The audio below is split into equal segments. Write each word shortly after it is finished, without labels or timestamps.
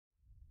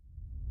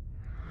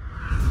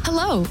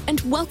Hello,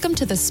 and welcome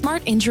to the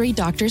Smart Injury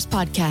Doctors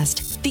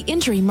Podcast, the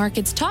injury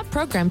market's top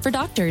program for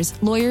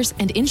doctors, lawyers,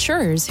 and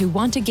insurers who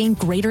want to gain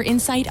greater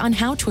insight on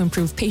how to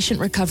improve patient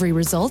recovery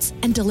results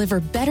and deliver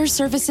better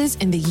services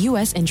in the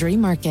U.S. injury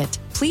market.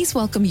 Please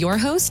welcome your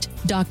host,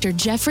 Dr.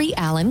 Jeffrey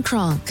Allen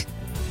Kronk.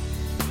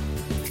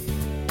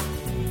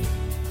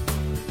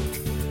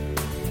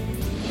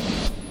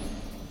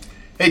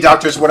 Hey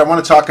doctors, what I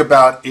want to talk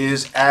about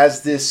is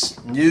as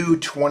this new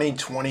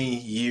 2020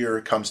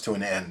 year comes to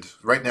an end.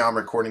 Right now I'm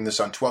recording this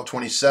on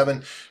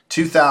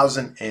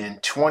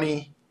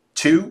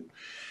 12/27/2022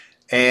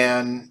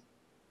 and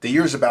the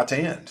year's about to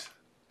end.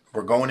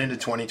 We're going into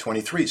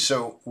 2023.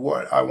 So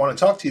what I want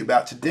to talk to you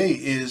about today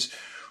is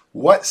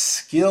what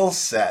skill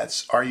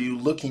sets are you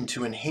looking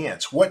to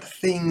enhance? What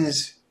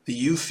things do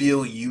you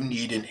feel you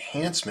need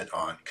enhancement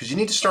on? Because you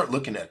need to start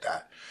looking at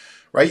that.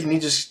 Right? You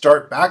need to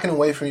start backing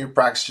away from your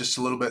practice just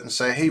a little bit and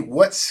say, hey,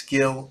 what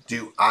skill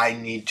do I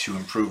need to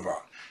improve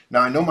on? Now,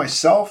 I know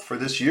myself for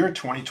this year,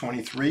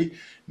 2023,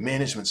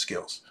 management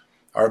skills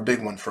are a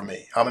big one for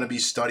me. I'm going to be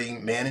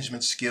studying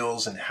management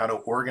skills and how to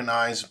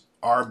organize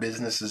our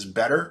businesses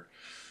better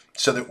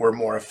so that we're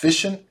more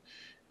efficient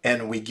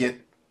and we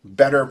get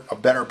a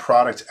better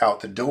product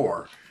out the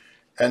door.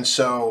 And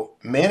so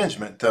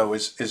management, though,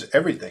 is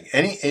everything.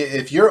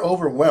 If you're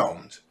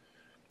overwhelmed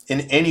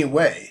in any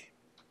way,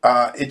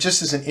 it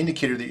just is an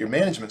indicator that your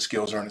management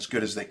skills aren't as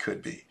good as they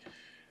could be.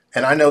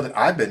 And I know that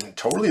I've been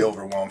totally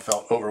overwhelmed,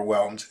 felt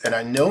overwhelmed, and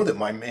I know that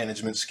my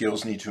management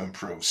skills need to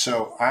improve.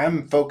 So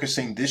I'm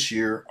focusing this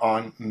year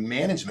on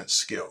management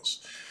skills.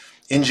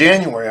 In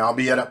January, I'll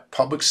be at a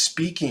public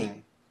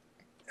speaking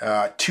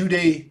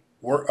 2-day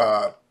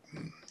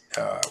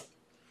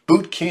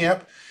boot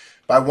camp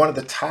by one of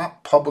the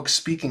top public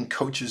speaking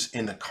coaches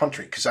in the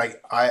country. Because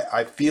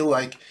I feel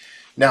like,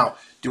 now,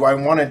 do I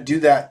want to do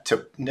that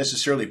to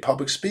necessarily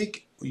public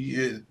speak?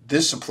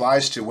 This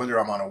applies to whether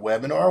I'm on a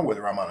webinar,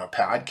 whether I'm on a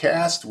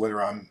podcast,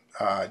 whether I'm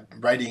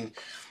writing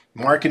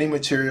marketing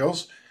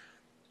materials.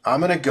 I'm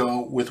going to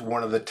go with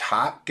one of the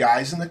top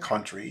guys in the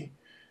country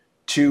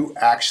to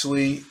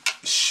actually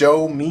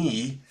show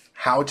me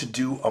how to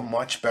do a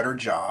much better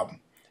job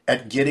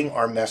at getting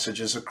our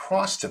messages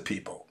across to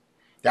people.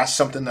 That's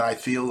something that I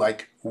feel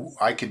like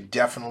I could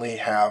definitely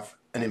have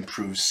an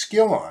improved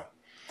skill on.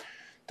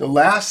 The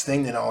last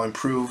thing that I'll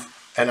improve,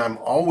 and I'm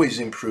always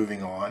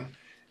improving on,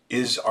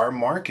 is our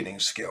marketing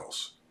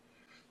skills,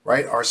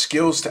 right? Our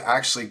skills to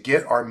actually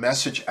get our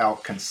message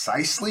out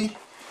concisely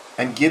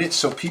and get it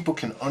so people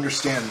can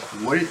understand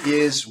what it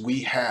is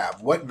we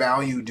have. What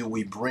value do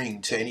we bring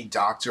to any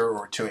doctor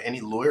or to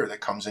any lawyer that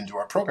comes into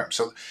our program?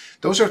 So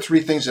those are 3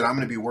 things that I'm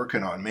going to be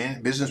working on: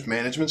 business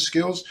management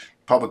skills,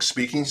 public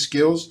speaking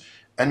skills,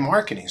 and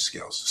marketing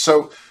skills.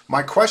 So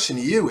my question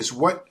to you is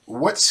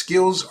what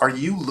skills are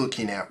you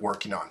looking at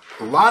working on?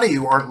 A lot of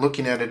you aren't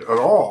looking at it at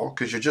all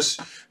because you're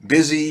just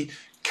busy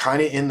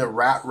kind of in the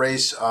rat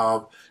race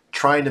of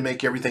trying to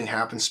make everything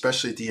happen,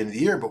 especially at the end of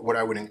the year. But what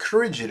I would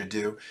encourage you to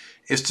do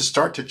is to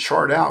start to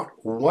chart out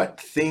what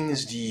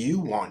things do you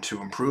want to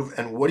improve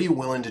and what are you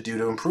willing to do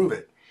to improve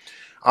it.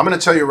 I'm going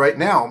to tell you right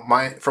now,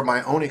 from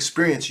my own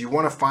experience, you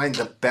want to find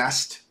the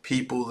best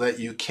people that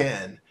you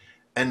can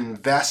and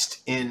invest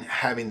in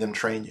having them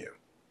train you.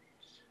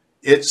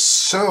 It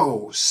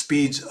so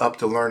speeds up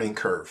the learning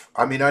curve.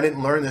 I mean, I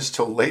didn't learn this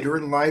till later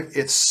in life.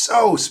 It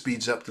so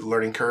speeds up the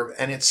learning curve,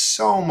 and it's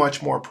so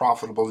much more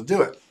profitable to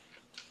do it.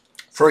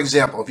 For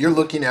example, if you're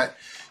looking at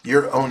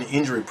your own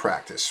injury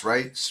practice,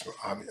 right? So,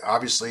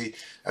 obviously,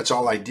 that's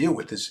all I deal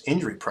with is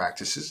injury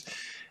practices,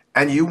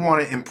 and you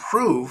want to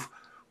improve.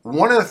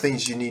 One of the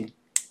things you need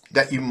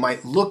that you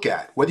might look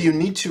at, whether you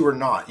need to or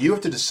not, you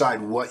have to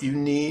decide what you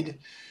need.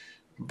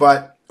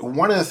 But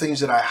one of the things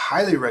that I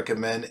highly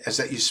recommend is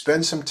that you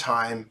spend some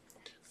time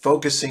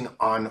focusing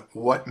on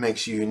what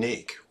makes you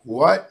unique.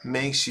 What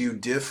makes you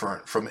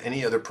different from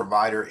any other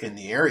provider in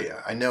the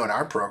area? I know in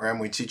our program,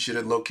 we teach you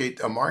to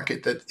locate a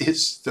market that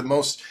is the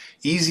most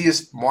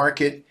easiest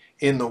market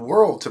in the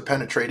world to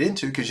penetrate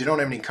into because you don't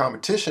have any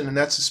competition, and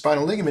that's the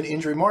spinal ligament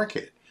injury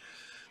market.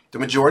 The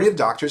majority of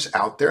doctors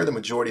out there, the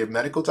majority of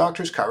medical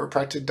doctors,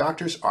 chiropractic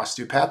doctors,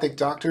 osteopathic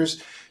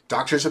doctors,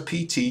 doctors of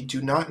PT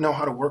do not know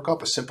how to work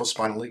up a simple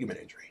spinal ligament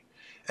injury.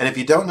 And if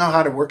you don't know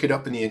how to work it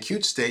up in the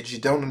acute stage, you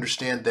don't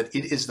understand that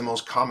it is the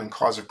most common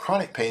cause of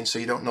chronic pain, so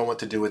you don't know what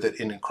to do with it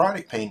in a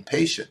chronic pain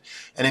patient.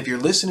 And if you're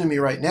listening to me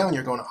right now and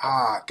you're going,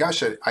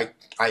 gosh, I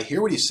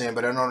hear what he's saying,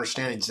 but I don't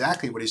understand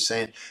exactly what he's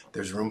saying,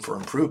 there's room for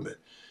improvement.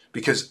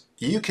 Because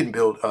you can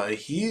build a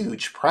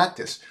huge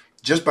practice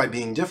just by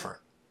being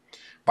different,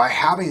 by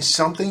having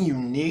something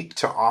unique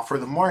to offer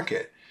the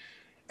market.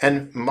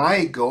 And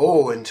my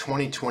goal in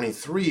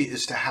 2023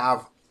 is to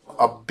have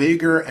a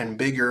bigger and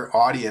bigger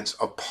audience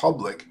of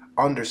public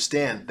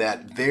understand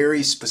that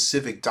very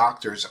specific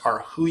doctors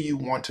are who you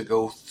want to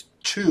go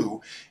to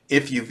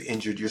if you've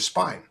injured your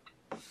spine,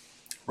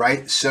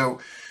 right? So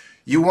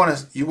you want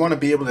to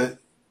be able to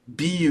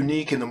be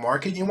unique in the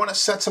market. You want to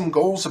set some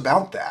goals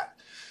about that,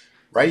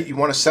 right? You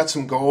want to set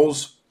some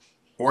goals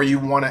or you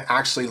want to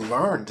actually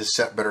learn to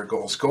set better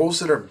goals, goals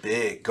that are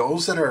big,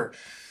 goals that are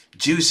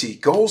juicy,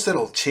 goals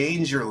that'll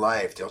change your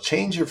life. They'll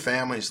change your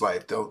family's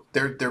life.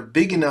 They're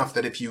big enough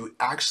that if you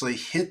actually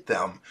hit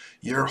them,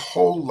 your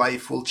whole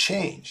life will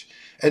change.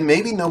 And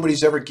maybe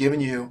nobody's ever given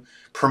you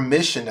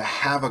permission to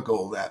have a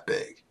goal that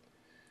big.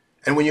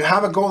 And when you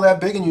have a goal that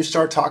big and you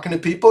start talking to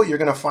people, you're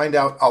going to find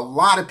out a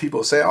lot of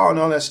people say, oh,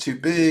 no, that's too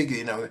big.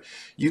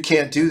 You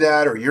can't do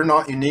that, or you're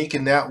not unique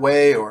in that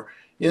way. Or,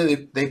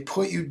 they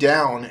put you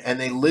down, and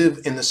they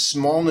live in the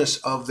smallness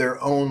of their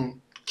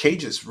own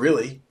cages,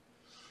 really.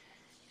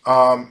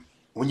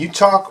 When you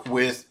talk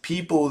with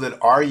people that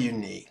are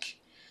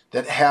unique,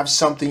 that have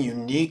something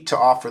unique to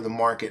offer the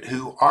market,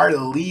 who are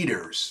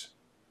leaders,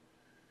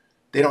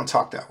 they don't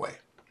talk that way.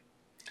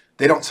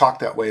 They don't talk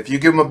that way. If you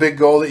give them a big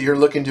goal that you're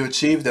looking to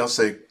achieve, they'll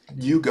say,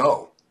 you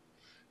go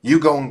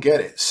and get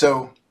it.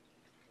 So,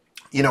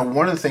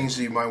 one of the things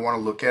that you might want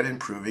to look at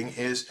improving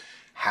is,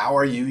 how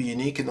are you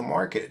unique in the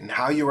market, and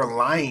how you're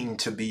aligned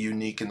to be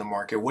unique in the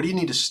market? What do you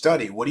need to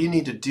study? What do you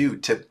need to do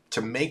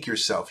to make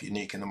yourself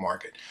unique in the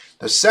market?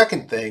 The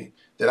second thing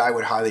that I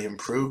would highly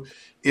improve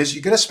is,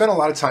 you're going to spend a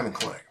lot of time in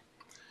clinic,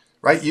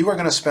 right? You are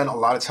going to spend a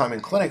lot of time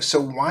in clinic. So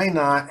why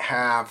not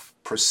have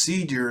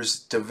procedures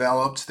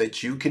developed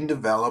that you can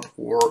develop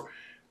or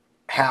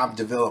have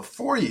developed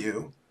for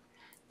you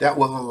that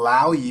will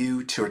allow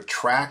you to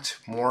attract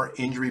more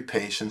injury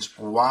patients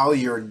while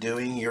you're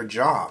doing your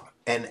job?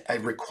 And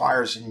it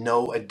requires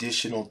no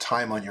additional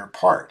time on your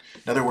part.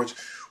 In other words,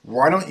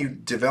 why don't you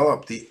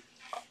develop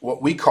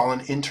what we call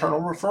an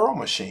internal referral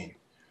machine?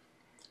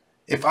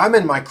 If I'm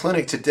in my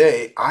clinic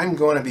today, I'm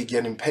going to be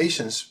getting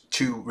patients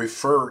to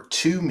refer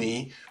to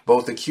me,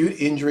 both acute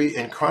injury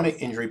and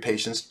chronic injury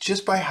patients,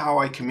 just by how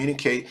I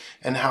communicate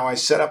and how I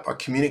set up a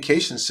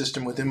communication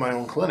system within my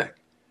own clinic,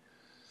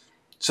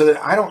 so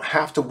that I don't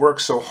have to work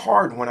so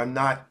hard when I'm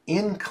not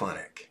in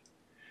clinic.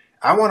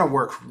 I want to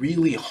work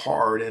really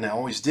hard, and I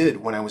always did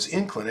when I was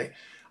in clinic.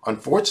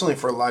 Unfortunately,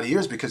 for a lot of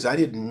years, because I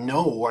didn't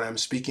know what I'm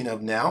speaking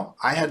of now,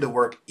 I had to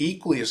work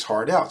equally as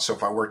hard out. So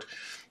if I worked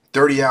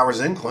 30 hours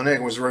in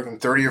clinic, I was working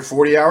 30 or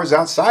 40 hours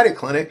outside of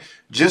clinic,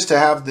 just to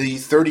have the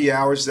 30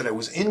 hours that I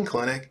was in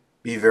clinic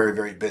be very,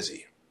 very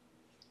busy,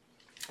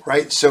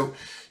 right? So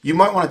you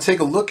might want to take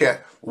a look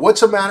at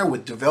what's the matter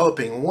with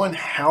developing one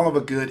hell of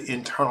a good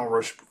internal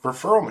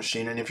referral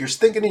machine. And if you're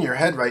thinking in your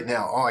head right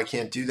now, oh, I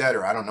can't do that,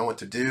 or I don't know what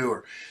to do,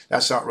 or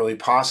that's not really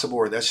possible,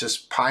 or that's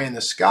just pie in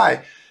the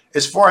sky,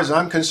 as far as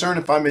I'm concerned,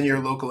 if I'm in your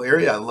local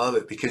area, I love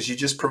it, because you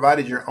just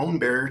provided your own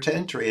barrier to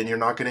entry, and you're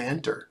not going to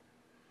enter.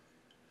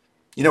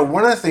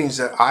 One of the things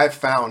that I've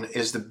found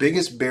is the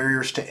biggest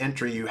barriers to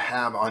entry you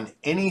have on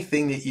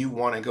anything that you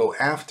want to go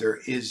after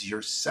is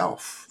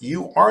yourself.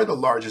 You are the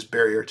largest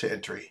barrier to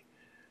entry.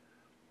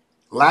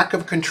 Lack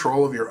of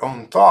control of your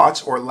own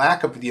thoughts, or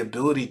lack of the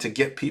ability to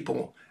get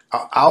people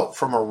out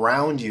from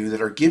around you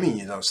that are giving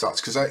you those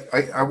thoughts. Because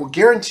I will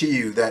guarantee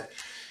you that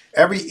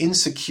every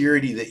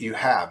insecurity that you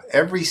have,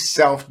 every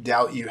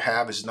self-doubt you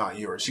have is not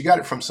yours. You got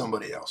it from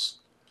somebody else.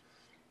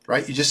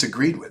 Right? You just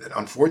agreed with it.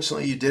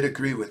 Unfortunately, you did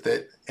agree with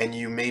it, and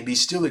you may be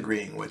still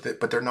agreeing with it,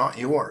 but they're not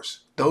yours.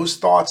 Those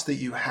thoughts that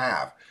you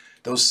have,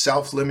 those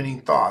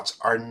self-limiting thoughts,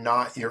 are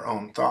not your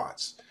own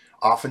thoughts.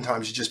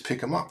 Oftentimes, you just pick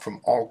them up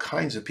from all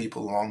kinds of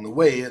people along the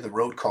way of the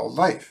road called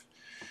life.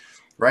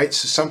 Right?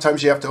 So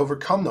sometimes you have to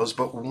overcome those,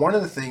 but one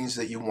of the things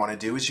that you want to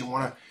do is you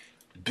want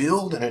to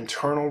build an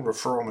internal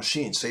referral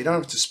machine, so you don't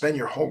have to spend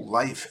your whole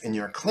life in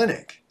your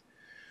clinic.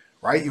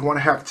 Right? You want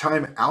to have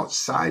time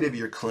outside of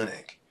your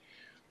clinic.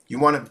 You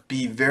want to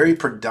be very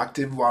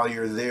productive while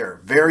you're there,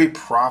 very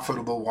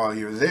profitable while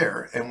you're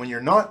there. And when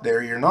you're not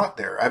there, you're not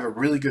there. I have a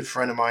really good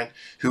friend of mine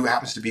who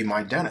happens to be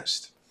my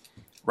dentist,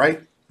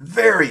 right?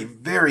 Very,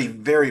 very,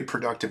 very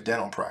productive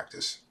dental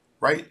practice,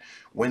 right?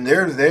 When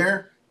they're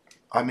there,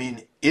 I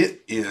mean,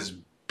 it is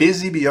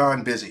busy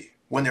beyond busy.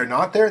 When they're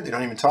not there, they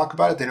don't even talk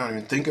about it. They don't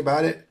even think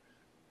about it.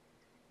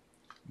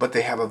 But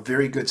they have a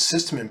very good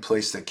system in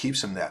place that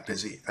keeps them that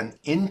busy, an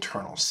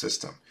internal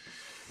system.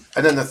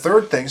 And then the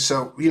third thing,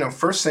 so,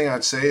 first thing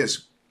I'd say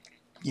is,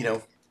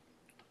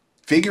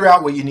 figure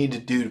out what you need to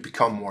do to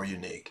become more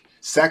unique.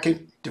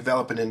 Second,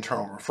 develop an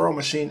internal referral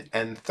machine.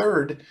 And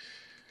third,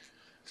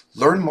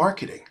 learn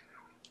marketing.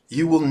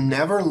 You will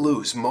never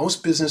lose.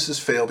 Most businesses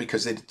fail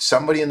because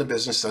somebody in the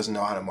business doesn't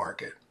know how to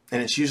market.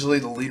 And it's usually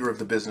the leader of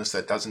the business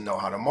that doesn't know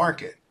how to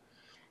market.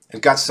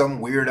 And got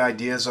some weird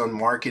ideas on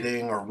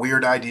marketing, or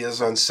weird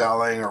ideas on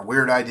selling, or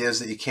weird ideas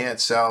that you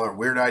can't sell, or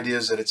weird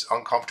ideas that it's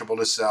uncomfortable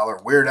to sell,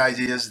 or weird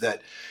ideas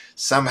that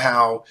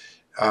somehow,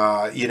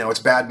 it's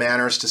bad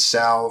manners to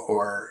sell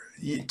or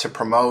to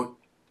promote.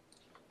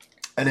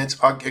 And it's,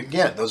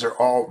 again, those are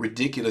all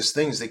ridiculous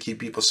things that keep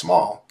people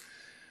small,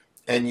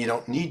 and you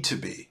don't need to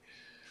be.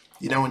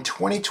 In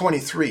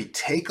 2023,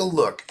 take a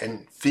look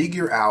and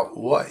figure out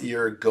what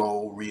your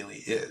goal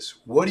really is.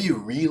 What do you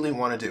really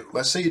want to do?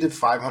 Let's say you did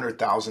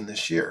 500,000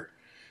 this year.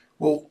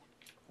 Well,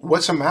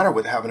 what's the matter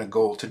with having a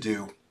goal to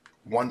do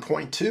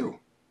 1.2,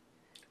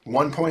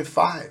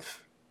 1.5?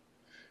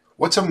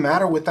 What's the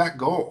matter with that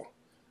goal?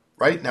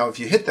 Right? Now, if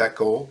you hit that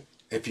goal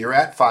if you're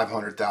at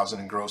 500,000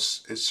 in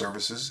gross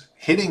services,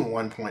 hitting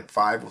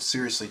 1.5 will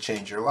seriously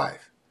change your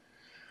life.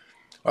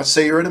 Let's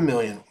say you're at $1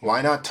 million.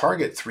 Why not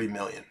target 3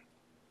 million?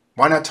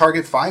 Why not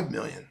target 5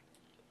 million?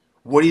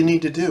 What do you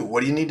need to do?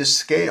 What do you need to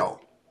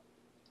scale?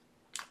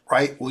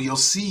 Right? Well, you'll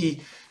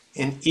see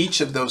in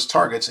each of those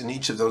targets, in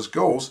each of those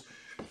goals,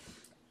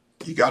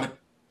 you got to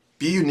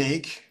be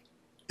unique.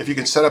 If you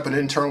can set up an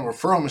internal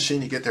referral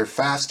machine, you get there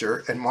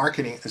faster, and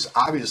marketing is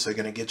obviously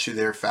going to get you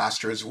there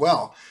faster as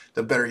well,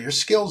 the better your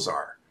skills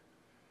are.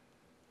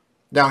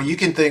 Now, you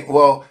can think,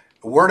 well,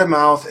 word of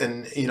mouth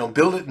and,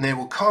 build it and they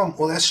will come.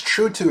 Well, that's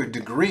true to a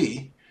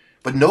degree,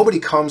 but nobody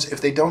comes if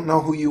they don't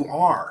know who you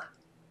are.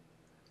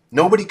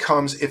 Nobody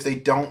comes if they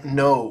don't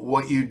know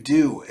what you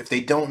do, if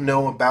they don't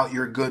know about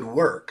your good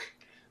work.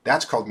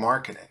 That's called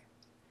marketing,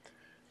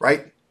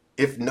 right?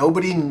 If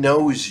nobody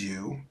knows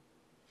you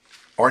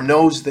or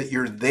knows that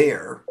you're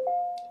there,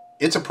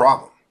 it's a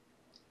problem.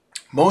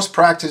 Most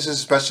practices,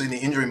 especially in the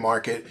injury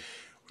market,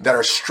 that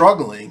are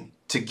struggling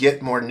to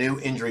get more new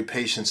injury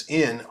patients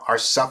in are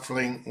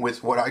suffering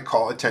with what I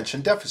call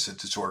attention deficit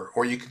disorder,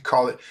 or you could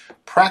call it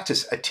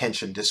practice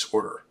attention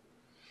disorder.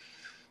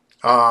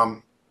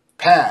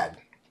 PAD,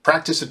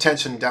 practice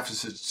attention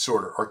deficit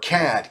disorder, or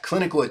CAD,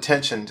 clinical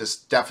attention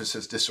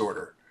deficit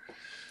disorder.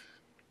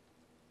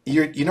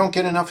 You don't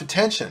get enough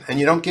attention, and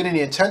you don't get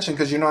any attention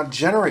because you're not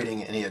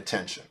generating any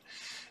attention.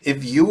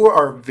 If you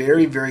are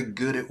very, very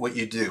good at what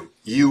you do,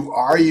 you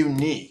are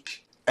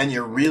unique, and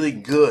you're really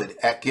good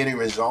at getting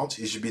results,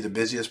 you should be the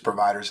busiest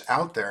providers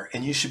out there,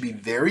 and you should be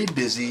very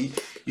busy.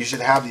 You should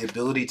have the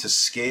ability to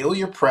scale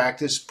your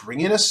practice,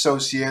 bring in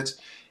associates,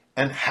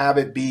 and have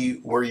it be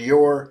where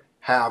you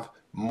have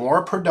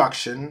more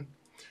production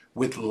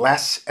with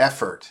less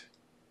effort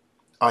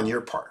on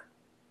your part.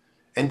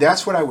 And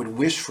that's what I would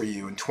wish for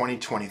you in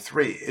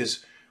 2023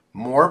 is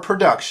more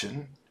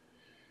production,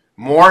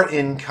 more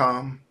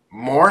income,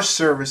 more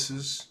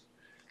services,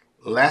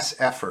 less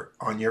effort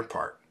on your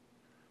part.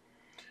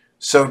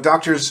 So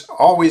doctors,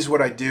 always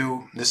what I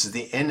do, this is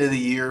the end of the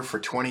year for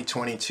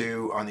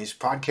 2022 on these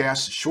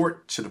podcasts,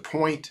 short to the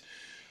point.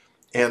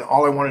 And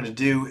all I wanted to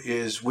do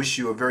is wish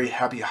you a very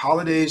happy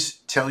holidays,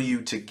 tell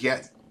you to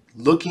get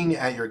looking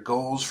at your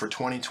goals for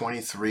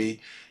 2023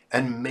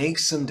 and make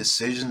some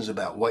decisions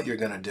about what you're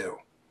going to do.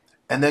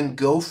 And then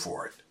go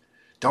for it.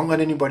 Don't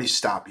let anybody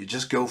stop you.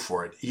 Just go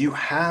for it. You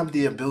have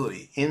the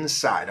ability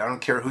inside. I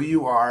don't care who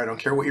you are. I don't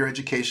care what your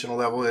educational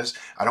level is.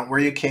 I don't care where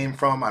you came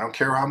from. I don't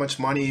care how much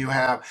money you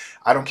have.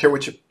 I don't care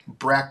what your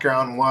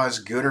background was,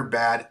 good or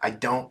bad. I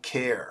don't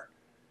care.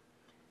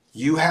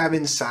 You have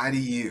inside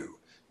of you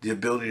the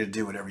ability to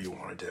do whatever you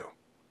want to do.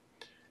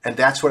 And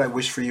that's what I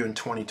wish for you in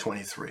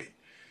 2023.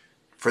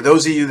 For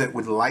those of you that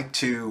would like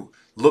to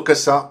look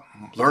us up,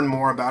 learn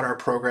more about our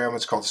program,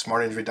 it's called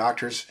Smart Injury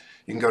Doctors.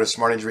 You can go to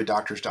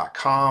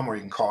smartinjurydoctors.com, or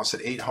you can call us at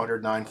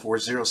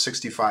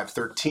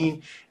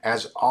 800-940-6513.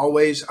 As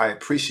always, I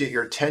appreciate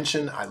your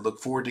attention. I look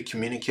forward to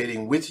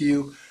communicating with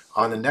you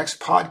on the next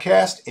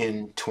podcast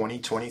in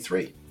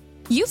 2023.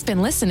 You've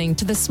been listening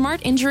to the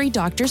Smart Injury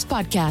Doctors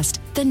Podcast,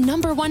 the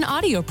 #1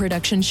 audio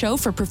production show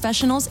for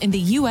professionals in the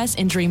U.S.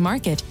 injury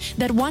market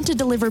that want to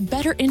deliver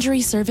better injury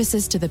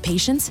services to the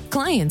patients,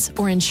 clients,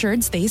 or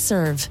insureds they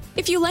serve.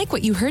 If you like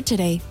what you heard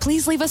today,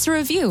 please leave us a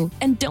review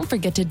and don't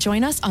forget to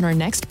join us on our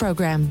next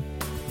program.